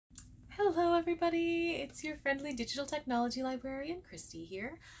Hello everybody, it's your friendly digital technology librarian, Christy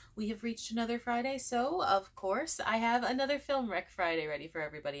here. We have reached another Friday, so of course I have another Film Rec Friday ready for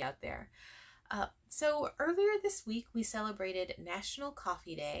everybody out there. So earlier this week we celebrated National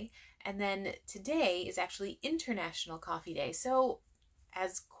Coffee Day, and then today is actually International Coffee Day. So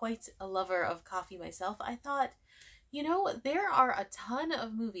as quite a lover of coffee myself, I thought, you know, there are a ton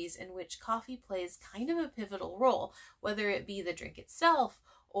of movies in which coffee plays kind of a pivotal role, whether it be the drink itself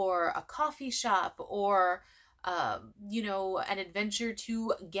or a coffee shop or, an adventure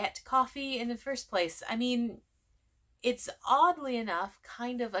to get coffee in the first place. I mean, it's oddly enough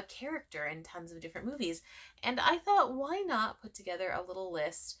kind of a character in tons of different movies. And I thought, why not put together a little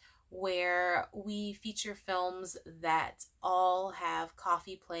list where we feature films that all have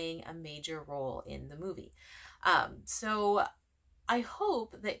coffee playing a major role in the movie. So I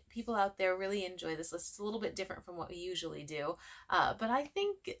hope that people out there really enjoy this list. It's a little bit different from what we usually do, but I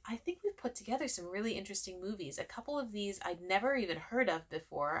think we've put together some really interesting movies. A couple of these I'd never even heard of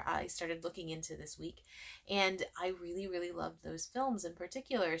before I started looking into this week, and I really loved those films in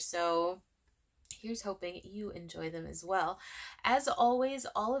particular. So here's hoping you enjoy them as well. As always,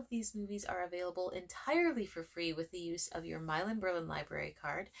 all of these movies are available entirely for free with the use of your Milan-Berlin library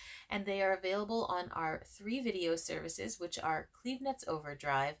card, and they are available on our 3 video services, which are Clevenet's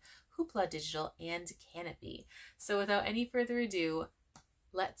Overdrive, Hoopla Digital, and Canopy. So without any further ado,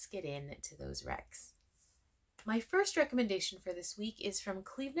 let's get into those recs. My first recommendation for this week is from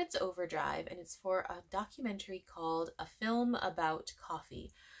Clevenet's Overdrive, and it's for a documentary called A Film About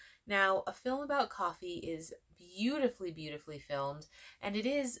Coffee. Now, A Film About Coffee is beautifully filmed, and it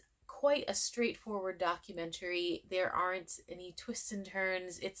is quite a straightforward documentary. There aren't any twists and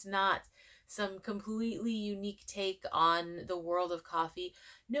turns. It's not some completely unique take on the world of coffee.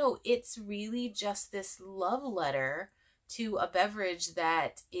 No, it's really just this love letter to a beverage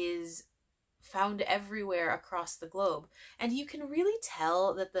that is found everywhere across the globe. And you can really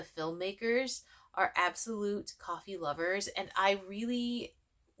tell that the filmmakers are absolute coffee lovers, and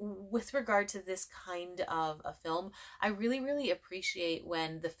with regard to this kind of a film, I really appreciate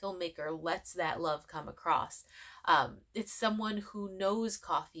when the filmmaker lets that love come across. It's someone who knows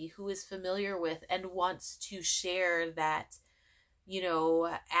coffee, who is familiar with and wants to share that,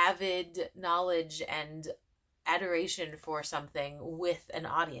 avid knowledge and adoration for something with an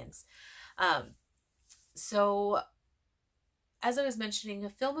audience. So, as I was mentioning, A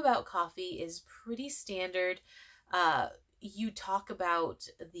Film About Coffee is pretty standard. You talk about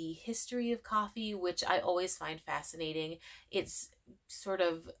the history of coffee, which I always find fascinating. It's sort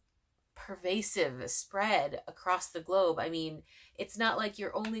of pervasive, spread across the globe. I mean, it's not like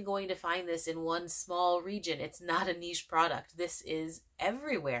you're only going to find this in one small region. It's not a niche product. This is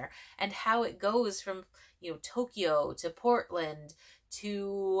everywhere. And how it goes from, Tokyo to Portland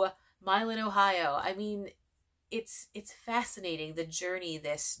to Milan, Ohio. I mean, it's fascinating, the journey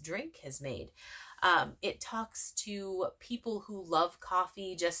this drink has made. It talks to people who love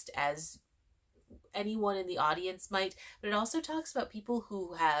coffee just as anyone in the audience might, but it also talks about people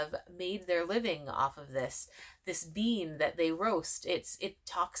who have made their living off of this bean that they roast. It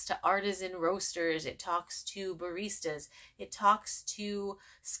talks to artisan roasters, it talks to baristas, it talks to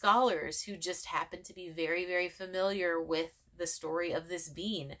scholars who just happen to be very familiar with the story of this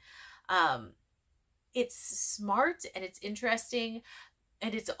bean. It's smart and it's interesting,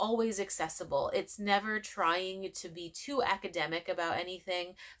 and it's always accessible. It's never trying to be too academic about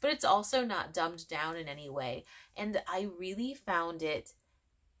anything, but it's also not dumbed down in any way. And I really found it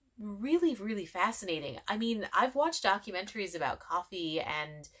really fascinating. I mean, I've watched documentaries about coffee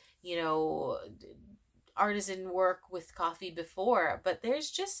and, artisan work with coffee before, but there's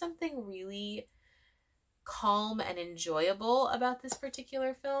just something really calm and enjoyable about this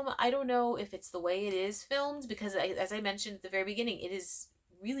particular film. I don't know if it's the way it is filmed, because as I mentioned at the very beginning, it is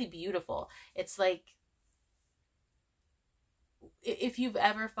really beautiful. It's like, if you've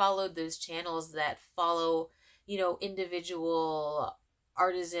ever followed those channels that follow, individual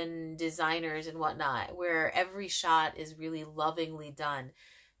artisan designers and whatnot, where every shot is really lovingly done,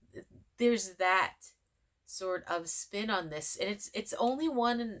 there's that sort of spin on this, and it's only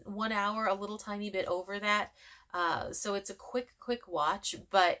 1 hour, a little tiny bit over that, so it's a quick watch.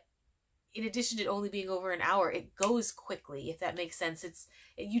 But in addition to it only being over an hour, it goes quickly, if that makes sense.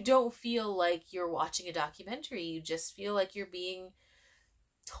 You don't feel like you're watching a documentary, you just feel like you're being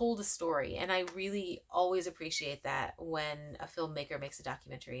told a story, and I really always appreciate that when a filmmaker makes a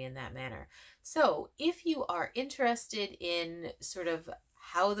documentary in that manner. So if you are interested in sort of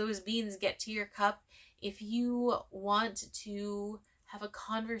how those beans get to your cup, if you want to have a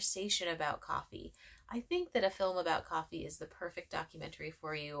conversation about coffee, I think that a film about coffee is the perfect documentary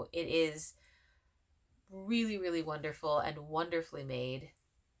for you. It is really, really wonderful and wonderfully made.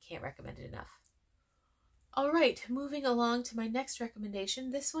 Can't recommend it enough. All right, moving along to my next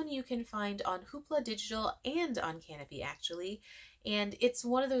recommendation. This one you can find on Hoopla Digital and on Canopy, actually. And it's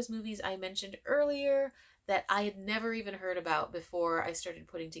one of those movies I mentioned earlier that I had never even heard about before I started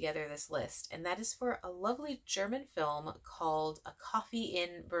putting together this list. And that is for a lovely German film called A Coffee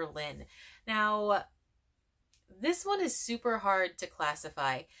in Berlin. Now, this one is super hard to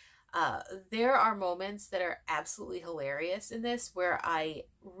classify. There are moments that are absolutely hilarious in this where I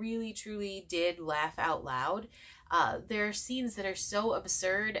really truly did laugh out loud. There are scenes that are so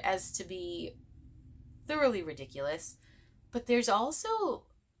absurd as to be thoroughly ridiculous, but there's also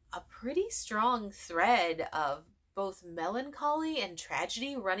a pretty strong thread of both melancholy and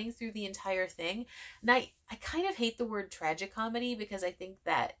tragedy running through the entire thing. And I kind of hate the word tragicomedy because I think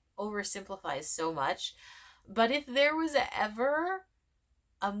that oversimplifies so much. But if there was ever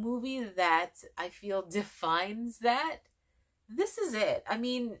a movie that I feel defines that, this is it. I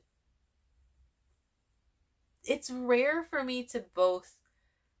mean, it's rare for me to both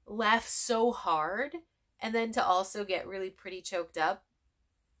laugh so hard and then to also get really pretty choked up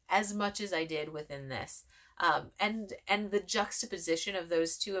as much as I did within this. And the juxtaposition of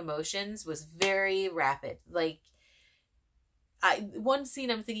those two emotions was very rapid. Like, one scene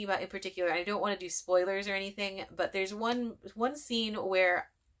I'm thinking about in particular, I don't want to do spoilers or anything, but there's one scene where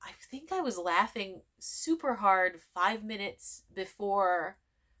I think I was laughing super hard 5 minutes before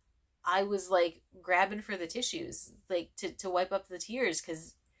I was like grabbing for the tissues, like to wipe up the tears,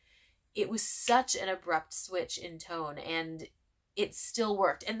 because it was such an abrupt switch in tone and it still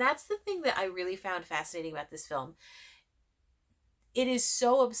worked. And that's the thing that I really found fascinating about this film. It is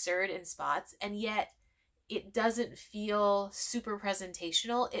so absurd in spots, and yet it doesn't feel super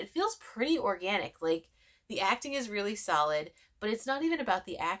presentational. It feels pretty organic. Like, the acting is really solid, but it's not even about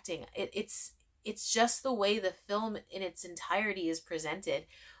the acting. It's just the way the film in its entirety is presented.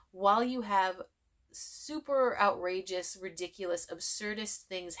 While you have super outrageous, ridiculous, absurdist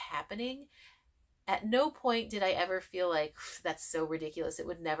things happening, at no point did I ever feel like, that's so ridiculous, it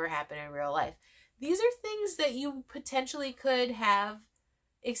would never happen in real life. These are things that you potentially could have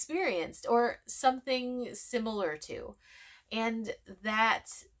experienced or something similar to. And that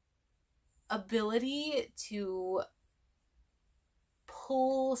ability to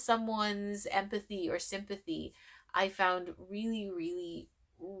pull someone's empathy or sympathy, I found really, really,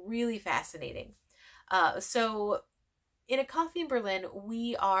 really fascinating. So in A Coffee in Berlin,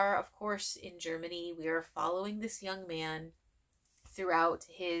 we are, of course, in Germany. We are following this young man throughout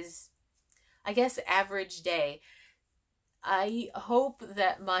his, I guess, average day. I hope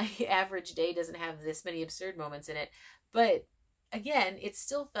that my average day doesn't have this many absurd moments in it, but again, it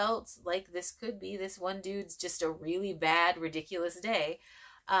still felt like this could be this one dude's just a really bad, ridiculous day.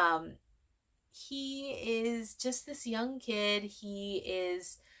 He is just this young kid. He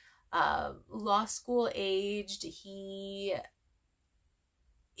is law school aged. He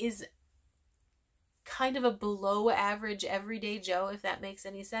is kind of a below average everyday Joe, if that makes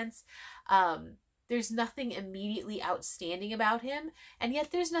any sense. There's nothing immediately outstanding about him, and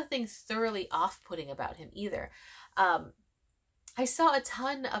yet there's nothing thoroughly off-putting about him either. I saw a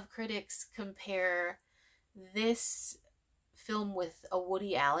ton of critics compare this film with a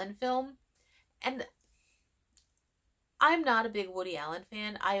Woody Allen film, and I'm not a big Woody Allen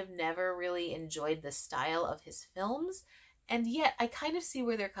fan. I have never really enjoyed the style of his films, and yet I kind of see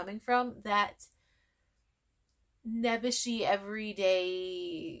where they're coming from. That nebbishy,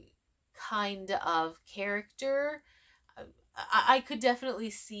 everyday kind of character, I could definitely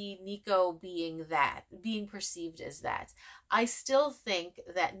see Nico being that, being perceived as that. I still think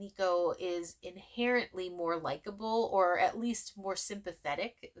that Nico is inherently more likable, or at least more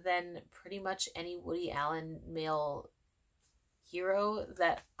sympathetic, than pretty much any Woody Allen male hero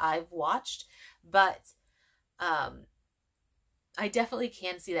that I've watched. But I definitely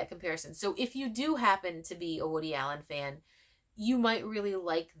can see that comparison. So if you do happen to be a Woody Allen fan, you might really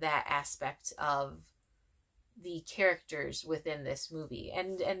like that aspect of the characters within this movie,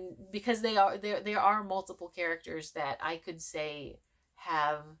 and because there are multiple characters that I could say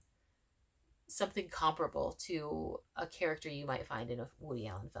have something comparable to a character you might find in a Woody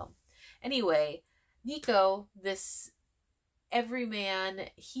Allen film. Anyway, Nico, this everyman,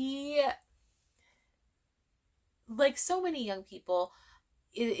 he, like so many young people,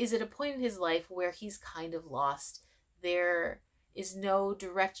 is at a point in his life where he's kind of lost. There is no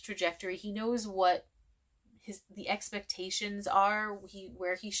direct trajectory. He knows what the expectations are,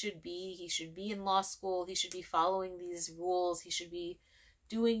 where he should be. He should be in law school. He should be following these rules. He should be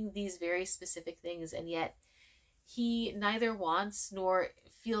doing these very specific things, and yet he neither wants nor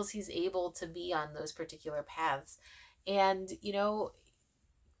feels he's able to be on those particular paths. And, you know,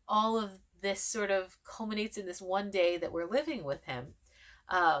 all of this sort of culminates in this one day that we're living with him.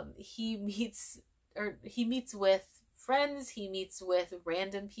 He meets with friends, he meets with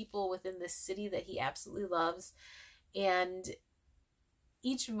random people within this city that he absolutely loves, and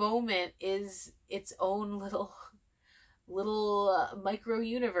each moment is its own little micro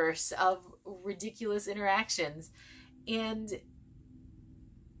universe of ridiculous interactions. And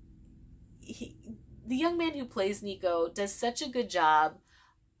the young man who plays Nico does such a good job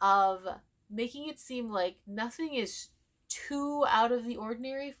of making it seem like nothing is too out of the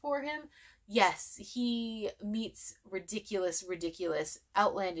ordinary for him. Yes, he meets ridiculous,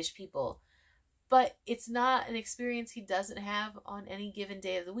 outlandish people, but it's not an experience he doesn't have on any given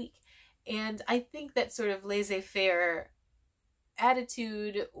day of the week. And I think that sort of laissez-faire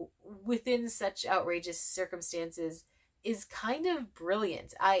attitude within such outrageous circumstances is kind of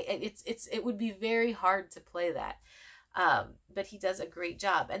brilliant. It would be very hard to play that. But he does a great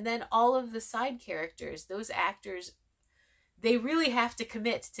job. And then all of the side characters, those actors, they really have to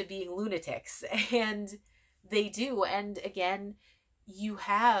commit to being lunatics, and they do. And again, you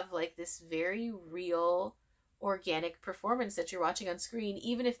have like this very real, organic performance that you're watching on screen,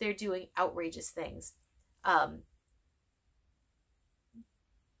 even if they're doing outrageous things.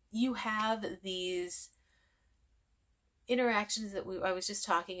 You have these interactions that I was just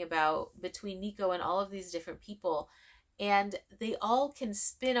talking about between Nico and all of these different people, and they all can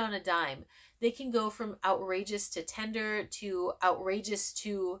spin on a dime. They can go from outrageous to tender to outrageous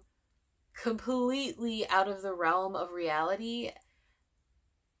to completely out of the realm of reality.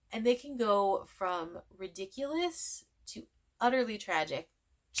 And they can go from ridiculous to utterly tragic,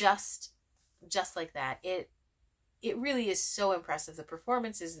 just like that. It really is so impressive. The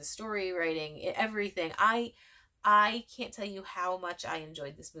performances, the story writing, everything. I can't tell you how much I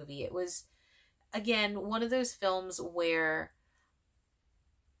enjoyed this movie. It was, again, one of those films where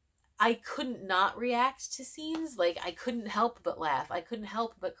I couldn't not react to scenes. Like, I couldn't help but laugh. I couldn't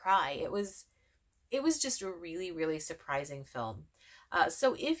help but cry. It was just a really surprising film.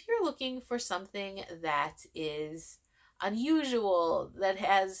 So if you're looking for something that is unusual, that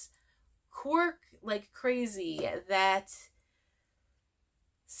has quirk like crazy, that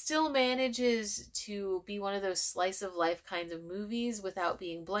still manages to be one of those slice of life kinds of movies without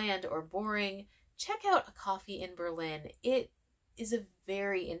being bland or boring, check out A Coffee in Berlin. It is a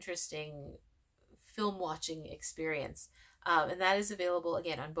very interesting film watching experience. And that is available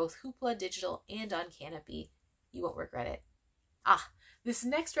again on both Hoopla Digital and on Canopy. You won't regret it. This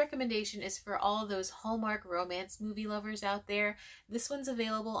next recommendation is for all those Hallmark romance movie lovers out there. This one's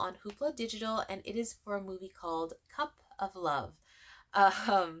available on Hoopla Digital, and it is for a movie called Cup of Love.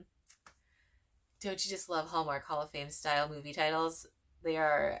 Don't you just love Hallmark Hall of Fame style movie titles? They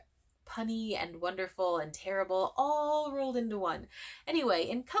are punny and wonderful and terrible, all rolled into one. Anyway,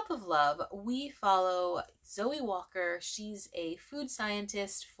 in Cup of Love, we follow Zoe Walker. She's a food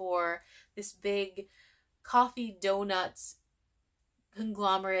scientist for this big coffee donuts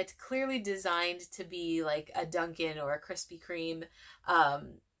conglomerate, clearly designed to be like a Dunkin' or a Krispy Kreme.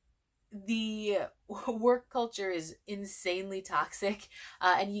 The work culture is insanely toxic,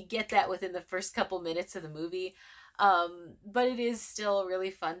 and you get that within the first couple minutes of the movie. But it is still really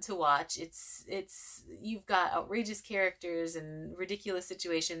fun to watch. You've got outrageous characters and ridiculous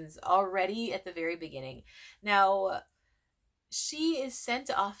situations already at the very beginning. Now, she is sent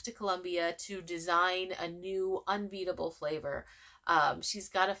off to Colombia to design a new unbeatable flavor. She's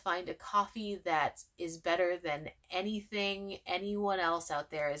got to find a coffee that is better than anything anyone else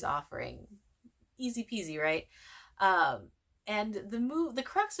out there is offering. Easy peasy, right? And the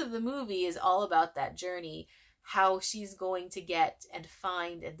crux of the movie is all about that journey, how she's going to get and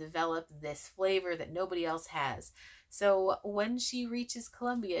find and develop this flavor that nobody else has. So when she reaches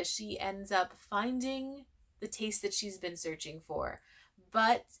Colombia, she ends up finding the taste that she's been searching for.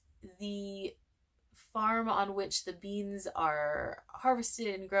 But the farm on which the beans are harvested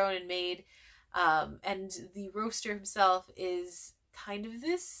and grown and made, and the roaster himself is kind of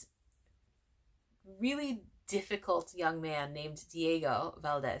this really difficult young man named Diego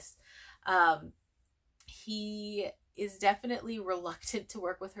Valdez. He is definitely reluctant to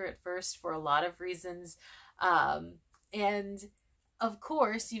work with her at first for a lot of reasons. And of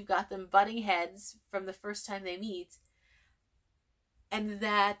course, you've got them butting heads from the first time they meet. And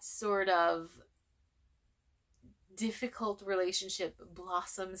that sort of difficult relationship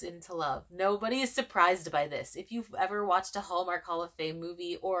blossoms into love. Nobody is surprised by this. If you've ever watched a Hallmark Hall of Fame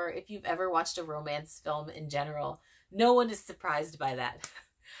movie, or if you've ever watched a romance film in general, No one is surprised by that.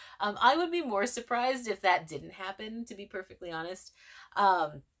 I would be more surprised if that didn't happen, to be perfectly honest.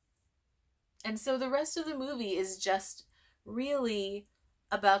 And so the rest of the movie is just really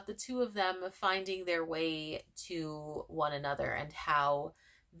about the two of them finding their way to one another and how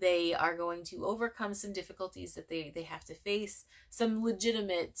they are going to overcome some difficulties that they have to face, some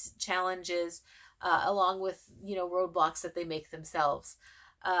legitimate challenges, along with, roadblocks that they make themselves.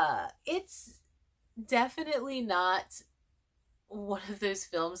 It's definitely not one of those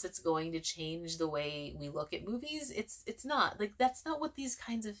films that's going to change the way we look at movies. It's not. Like, that's not what these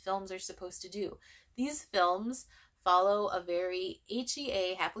kinds of films are supposed to do. These films follow a very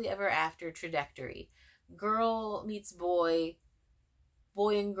HEA, happily ever after trajectory. Girl meets boy,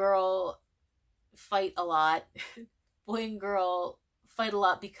 boy and girl fight a lot. Boy and girl fight a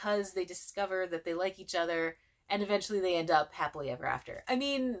lot because they discover that they like each other, and eventually they end up happily ever after. I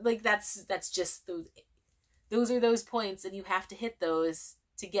mean, like, that's just those are those points, and you have to hit those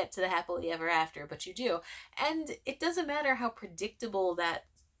to get to the happily ever after, but you do. And it doesn't matter how predictable that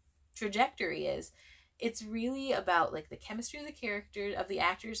trajectory is. It's really about, like, the chemistry of the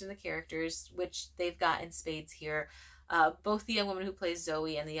actors and the characters, which they've got in spades here. Both the young woman who plays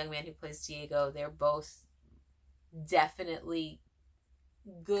Zoe and the young man who plays Diego, they're both definitely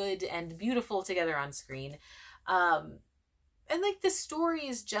good and beautiful together on screen. And, like, the story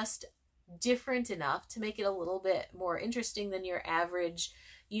is just different enough to make it a little bit more interesting than your average,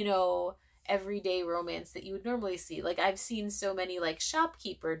 everyday romance that you would normally see. Like, I've seen so many, like,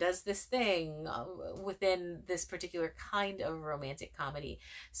 shopkeeper does this thing within this particular kind of romantic comedy.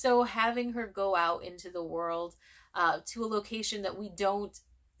 So having her go out into the world, to a location that we don't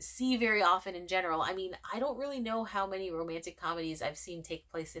see very often in general. I mean, I don't really know how many romantic comedies I've seen take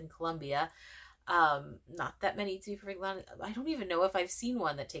place in Colombia. Not that many, to be perfectly honest. I don't even know if I've seen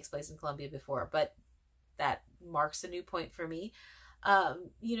one that takes place in Colombia before, but that marks a new point for me.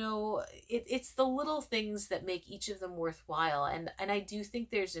 It's the little things that make each of them worthwhile, and I do think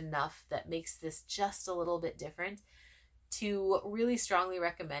there's enough that makes this just a little bit different to really strongly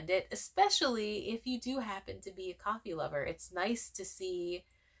recommend it, especially if you do happen to be a coffee lover. It's nice to see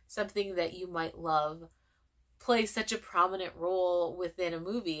something that you might love play such a prominent role within a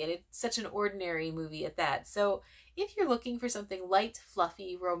movie, and it's such an ordinary movie at that. So if you're looking for something light,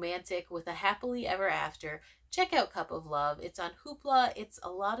 fluffy, romantic with a happily ever after, check out Cup of Love. It's on Hoopla. It's a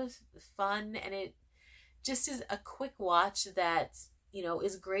lot of fun, and it just is a quick watch that,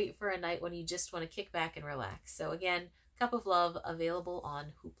 is great for a night when you just want to kick back and relax. So again, Cup of Love, available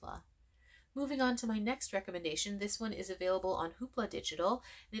on Hoopla. Moving on to my next recommendation, this one is available on Hoopla Digital,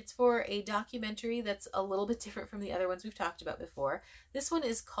 and it's for a documentary that's a little bit different from the other ones we've talked about before. This one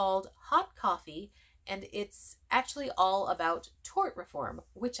is called Hot Coffee, and it's actually all about tort reform,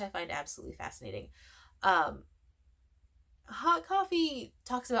 which I find absolutely fascinating. Hot Coffee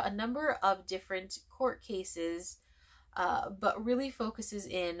talks about a number of different court cases, but really focuses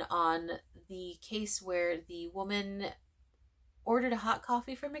in on the case where the woman ordered a hot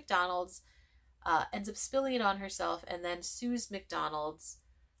coffee from McDonald's, ends up spilling it on herself, and then sues McDonald's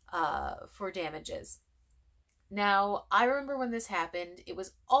for damages. Now, I remember when this happened, it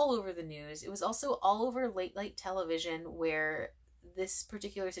was all over the news. It was also all over late night television, where this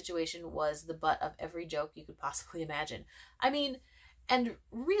particular situation was the butt of every joke you could possibly imagine. I mean, and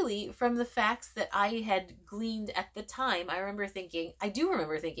really, from the facts that I had gleaned at the time, I do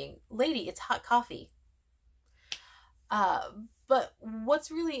remember thinking, lady, it's hot coffee. But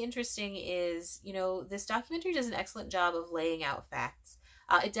what's really interesting is, this documentary does an excellent job of laying out facts.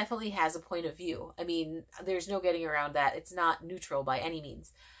 It definitely has a point of view. I mean, there's no getting around that. It's not neutral by any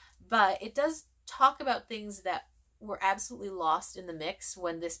means. But it does talk about things that were absolutely lost in the mix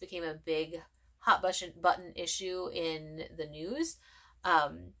when this became a big hot button issue in the news.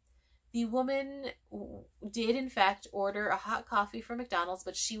 The woman did, in fact, order a hot coffee from McDonald's,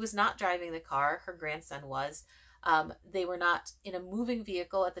 but she was not driving the car. Her grandson was. They were not in a moving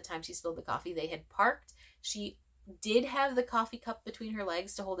vehicle at the time she spilled the coffee. They had parked. She did have the coffee cup between her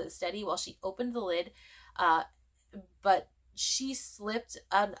legs to hold it steady while she opened the lid, but she slipped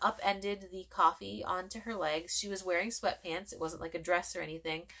and upended the coffee onto her legs. She was wearing sweatpants. It wasn't like a dress or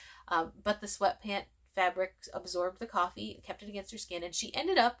anything, but the sweatpant fabric absorbed the coffee, kept it against her skin, and she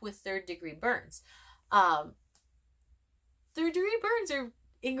ended up with third-degree burns. Third-degree burns are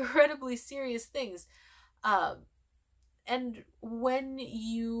incredibly serious things. And when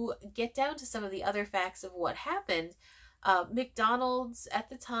you get down to some of the other facts of what happened, McDonald's at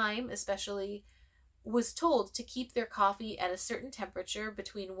the time especially was told to keep their coffee at a certain temperature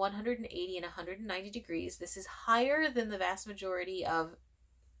between 180 and 190 degrees. This is higher than the vast majority of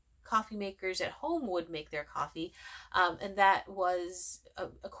coffee makers at home would make their coffee, and that was,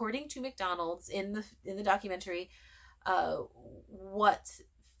 according to McDonald's in the documentary, what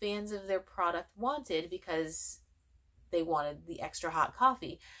fans of their product wanted, because they wanted the extra hot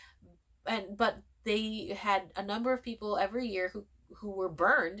coffee. But they had a number of people every year who were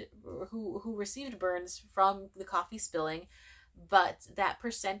burned, who received burns from the coffee spilling, but that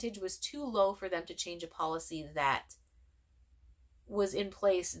percentage was too low for them to change a policy that was in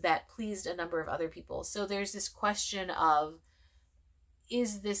place that pleased a number of other people. So there's this question of,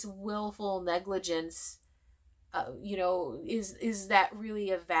 is this willful negligence, is that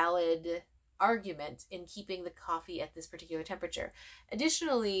really a valid argument in keeping the coffee at this particular temperature?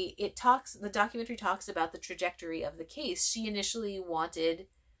 Additionally, the documentary talks about the trajectory of the case. She initially wanted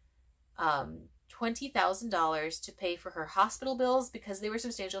 $20,000 to pay for her hospital bills because they were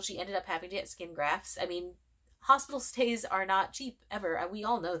substantial. She ended up having to get skin grafts. I mean, hospital stays are not cheap ever. We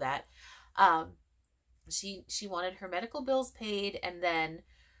all know that. She wanted her medical bills paid, and then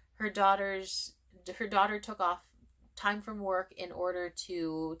her daughter took off time from work in order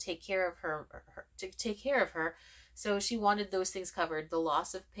to take care of her. So she wanted those things covered: the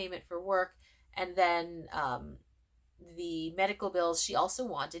loss of payment for work, and then the medical bills. She also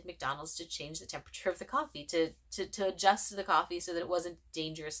wanted McDonald's to change the temperature of the coffee, to adjust the coffee so that it wasn't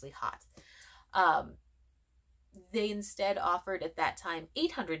dangerously hot. They instead offered at that time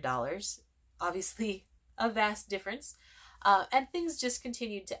 $800, obviously a vast difference, and things just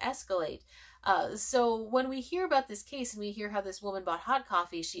continued to escalate. So when we hear about this case and we hear how this woman bought hot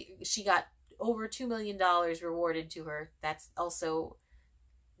coffee, she got over $2 million rewarded to her. That's also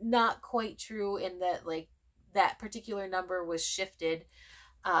not quite true, in that, like, that particular number was shifted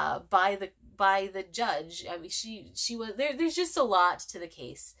by the judge. I mean, she was there. There's just a lot to the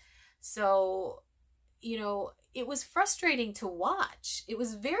case. So, it was frustrating to watch. It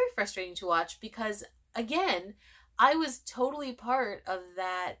was very frustrating to watch because, again, I was totally part of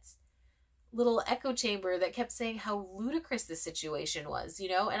that little echo chamber that kept saying how ludicrous this situation was,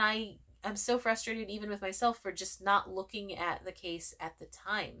 and I'm so frustrated even with myself for just not looking at the case at the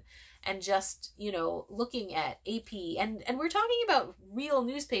time, and just, looking at AP, and we're talking about real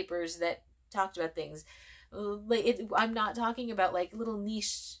newspapers that talked about things. I'm not talking about like little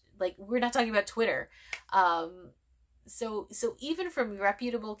niche, like, we're not talking about Twitter. So even from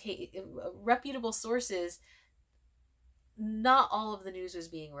reputable sources, not all of the news was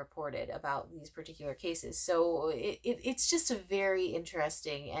being reported about these particular cases. So it's just a very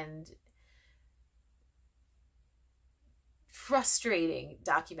interesting and frustrating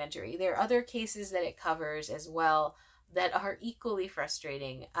documentary. There are other cases that it covers as well that are equally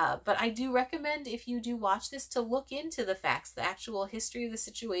frustrating. But I do recommend, if you do watch this, to look into the facts, the actual history of the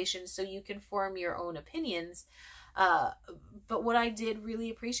situation, so you can form your own opinions. But what I did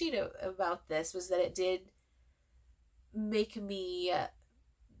really appreciate about this was that it did make me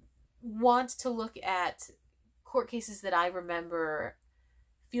want to look at court cases that I remember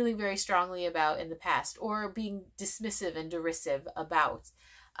feeling very strongly about in the past, or being dismissive and derisive about.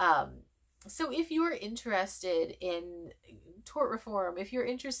 So if you're interested in tort reform, if you're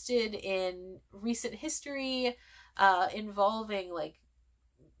interested in recent history involving like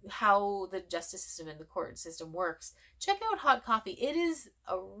how the justice system and the court system works, check out Hot Coffee. It is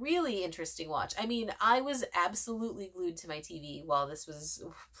a really interesting watch. I mean, I was absolutely glued to my TV while this was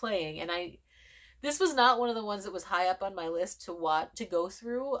playing, and this was not one of the ones that was high up on my list to go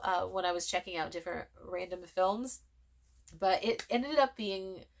through when I was checking out different random films, but it ended up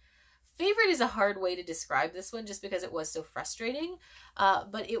being favorite is a hard way to describe this one, just because it was so frustrating,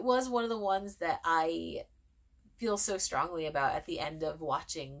 but it was one of the ones that I feel so strongly about at the end of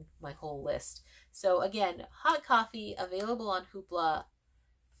watching my whole list. So again, Hot Coffee, available on Hoopla.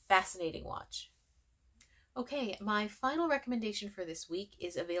 Fascinating watch. Okay, my final recommendation for this week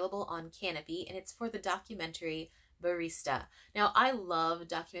is available on Canopy, and it's for the documentary Barista. Now, I love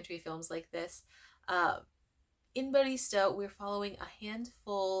documentary films like this. In Barista, we're following a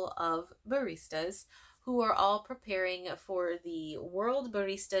handful of baristas who are all preparing for the World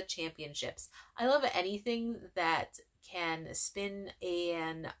Barista Championships. I love anything that can spin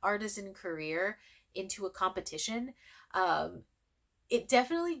an artisan career into a competition. It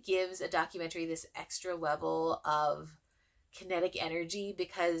definitely gives a documentary this extra level of kinetic energy,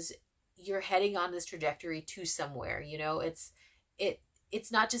 because you're heading on this trajectory to somewhere.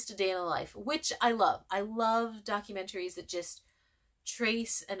 It's not just a day in the life, which I love. I love documentaries that just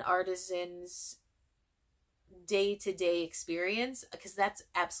trace an artisan's day-to-day experience, because that's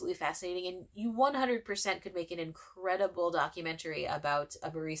absolutely fascinating, and you 100% could make an incredible documentary about a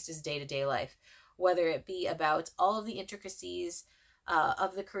barista's day-to-day life, whether it be about all of the intricacies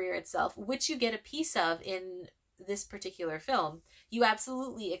of the career itself, which you get a piece of in this particular film. You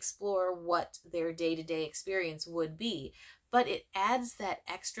absolutely explore what their day-to-day experience would be, but it adds that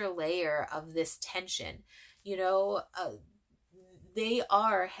extra layer of this tension. You know, they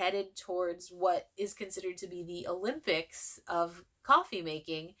are headed towards what is considered to be the Olympics of coffee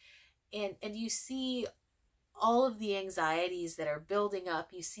making, and you see all of the anxieties that are building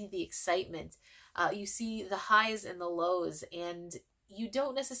up. You see the excitement, you see the highs and the lows, and you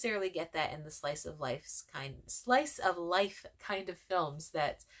don't necessarily get that in the slice of life kind of films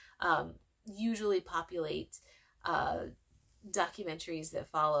that usually populate documentaries that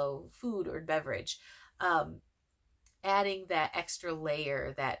follow food or beverage. Adding that extra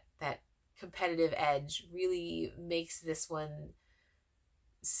layer, that competitive edge, really makes this one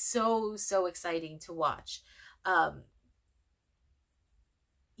so exciting to watch.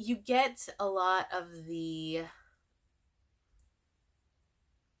 You get a lot of the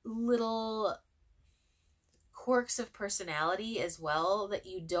little quirks of personality as well that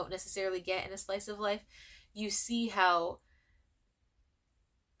you don't necessarily get in a slice of life. You see how,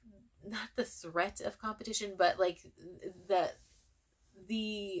 not the threat of competition, but like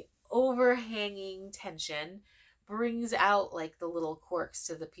the overhanging tension brings out like the little quirks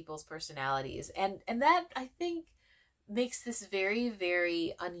to the people's personalities, and that, I think, makes this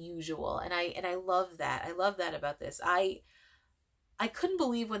very unusual, and I love that. I love that about this. I couldn't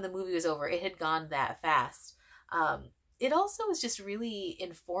believe when the movie was over it had gone that fast. It also was just really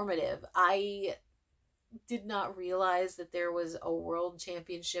informative. I did not realize that there was a world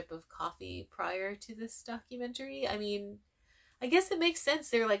championship of coffee prior to this documentary. I mean, I guess it makes sense.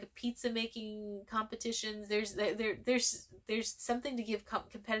 They're like pizza making competitions. There's something to give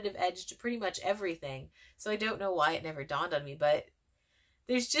competitive edge to pretty much everything. So I don't know why it never dawned on me, but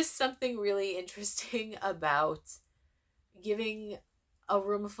there's just something really interesting about giving a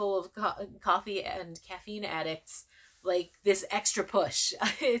room full of coffee and caffeine addicts like this extra push.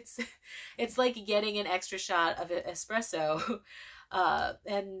 It's like getting an extra shot of espresso,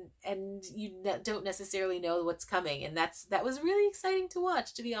 and you don't necessarily know what's coming, and that was really exciting to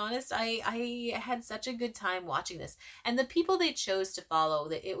watch. To be honest, I had such a good time watching this, and the people they chose to follow,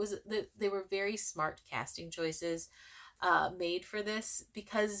 they were very smart casting choices made for this,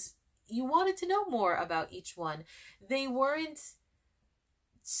 because you wanted to know more about each one. They weren't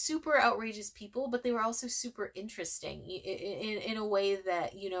super outrageous people, but they were also super interesting in a way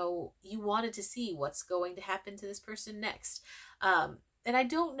that, you know, you wanted to see what's going to happen to this person next. And I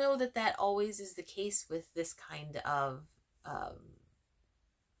don't know that always is the case with this kind of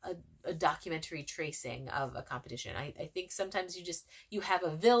a documentary tracing of a competition. I think sometimes you have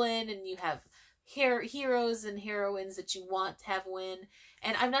a villain, and you have heroes and heroines that you want to have win.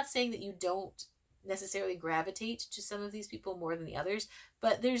 And I'm not saying that you don't necessarily gravitate to some of these people more than the others,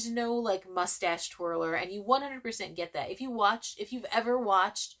 but there's no like mustache twirler, and you 100% get that. If you've ever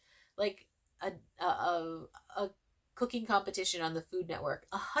watched like a cooking competition on the Food Network,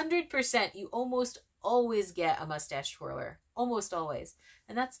 100% you almost always get a mustache twirler, almost always,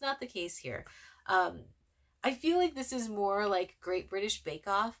 and that's not the case here. I feel like this is more like Great British Bake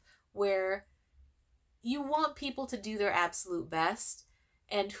Off, where you want people to do their absolute best,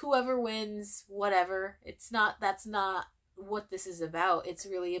 and whoever wins, whatever. That's not what this is about. It's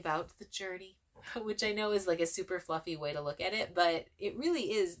really about the journey, which I know is like a super fluffy way to look at it, but it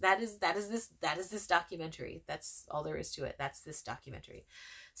really is. That is this documentary. That's all there is to it. That's this documentary.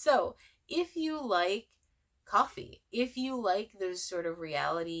 So if you like coffee, if you like those sort of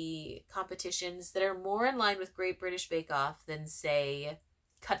reality competitions that are more in line with Great British Bake Off than, say,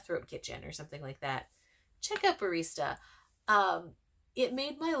 Cutthroat Kitchen or something like that, check out Barista. It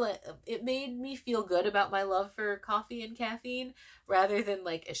made me feel good about my love for coffee and caffeine, rather than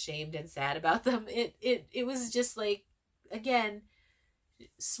like ashamed and sad about them. It was just like, again,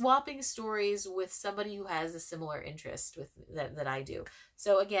 swapping stories with somebody who has a similar interest with that I do.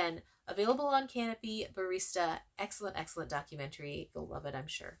 So again, available on Canopy. Barista, excellent documentary. You'll love it, I'm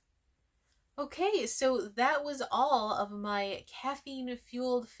sure. Okay, so that was all of my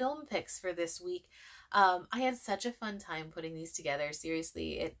caffeine-fueled film picks for this week. I had such a fun time putting these together.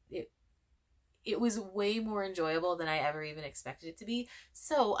 Seriously, it was way more enjoyable than I ever even expected it to be.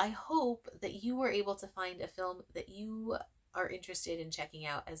 So I hope that you were able to find a film that you are interested in checking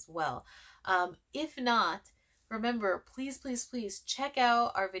out as well. If not, remember, please check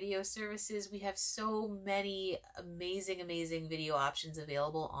out our video services. We have so many amazing video options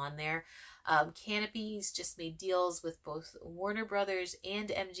available on there. Canopy's just made deals with both Warner Brothers and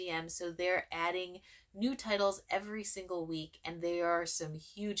MGM, so they're adding new titles every single week, and they are some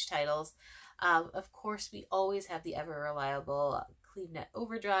huge titles. Of course, we always have the ever reliable CleveNet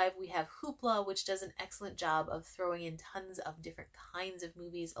Overdrive. We have Hoopla, which does an excellent job of throwing in tons of different kinds of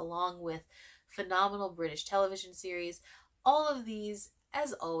movies, along with phenomenal British television series. All of these,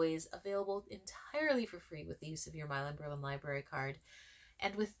 as always, available entirely for free with the use of your Milan-Berlin library card.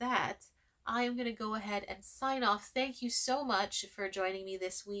 And with that, I am going to go ahead and sign off. Thank you so much for joining me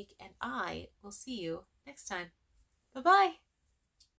this week, and I will see you next time. Bye-bye.